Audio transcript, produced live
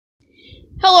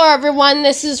Hello everyone,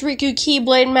 this is Riku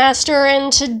Keyblade Master,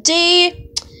 and today,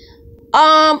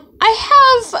 I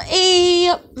have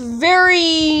a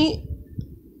very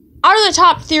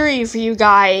out-of-the-top theory for you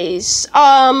guys.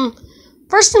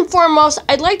 First and foremost,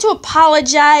 I'd like to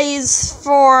apologize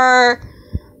for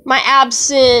my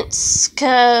absence,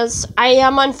 because I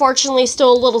am unfortunately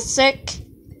still a little sick,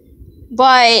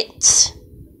 but,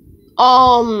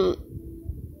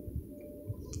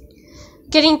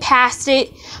 getting past it.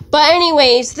 But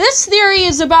anyways, this theory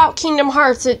is about Kingdom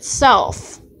Hearts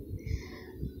itself.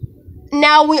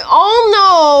 Now, we all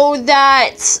know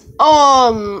that,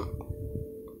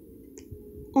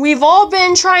 we've all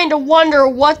been trying to wonder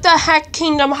what the heck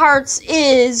Kingdom Hearts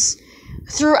is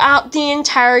throughout the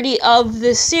entirety of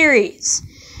the series.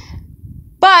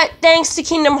 But, thanks to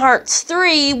Kingdom Hearts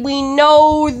 3, we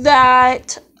know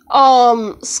that,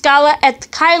 Scala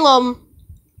at caelum,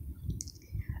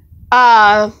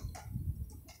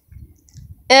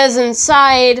 is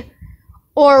inside,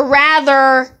 or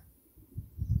rather,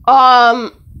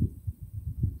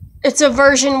 it's a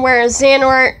version where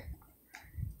Xehanort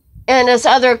and his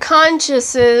other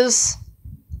consciences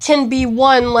can be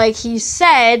one, like he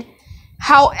said.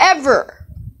 However,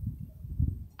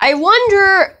 I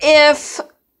wonder if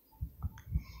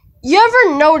you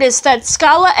ever noticed that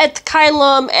Scala at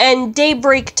caelum and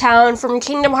Daybreak Town from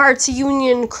Kingdom Hearts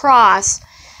Union Cross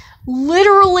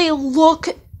literally look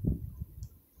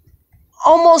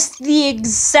almost the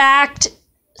exact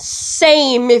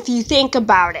same if you think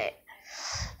about it.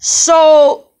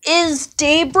 So, is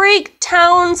Daybreak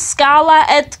Town Scala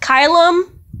at caelum,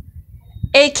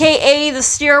 aka the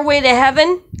Stairway to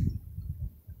Heaven?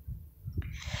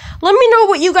 Let me know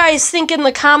what you guys think in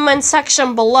the comment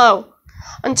section below.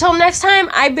 Until next time,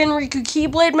 I've been Riku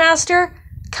Keyblade Master.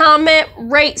 Comment,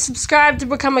 rate, subscribe to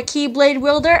become a Keyblade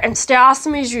wielder, and stay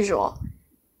awesome as usual.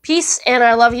 Peace, and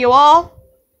I love you all.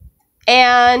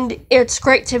 And it's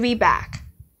great to be back.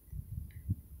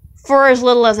 For as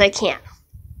little as I can.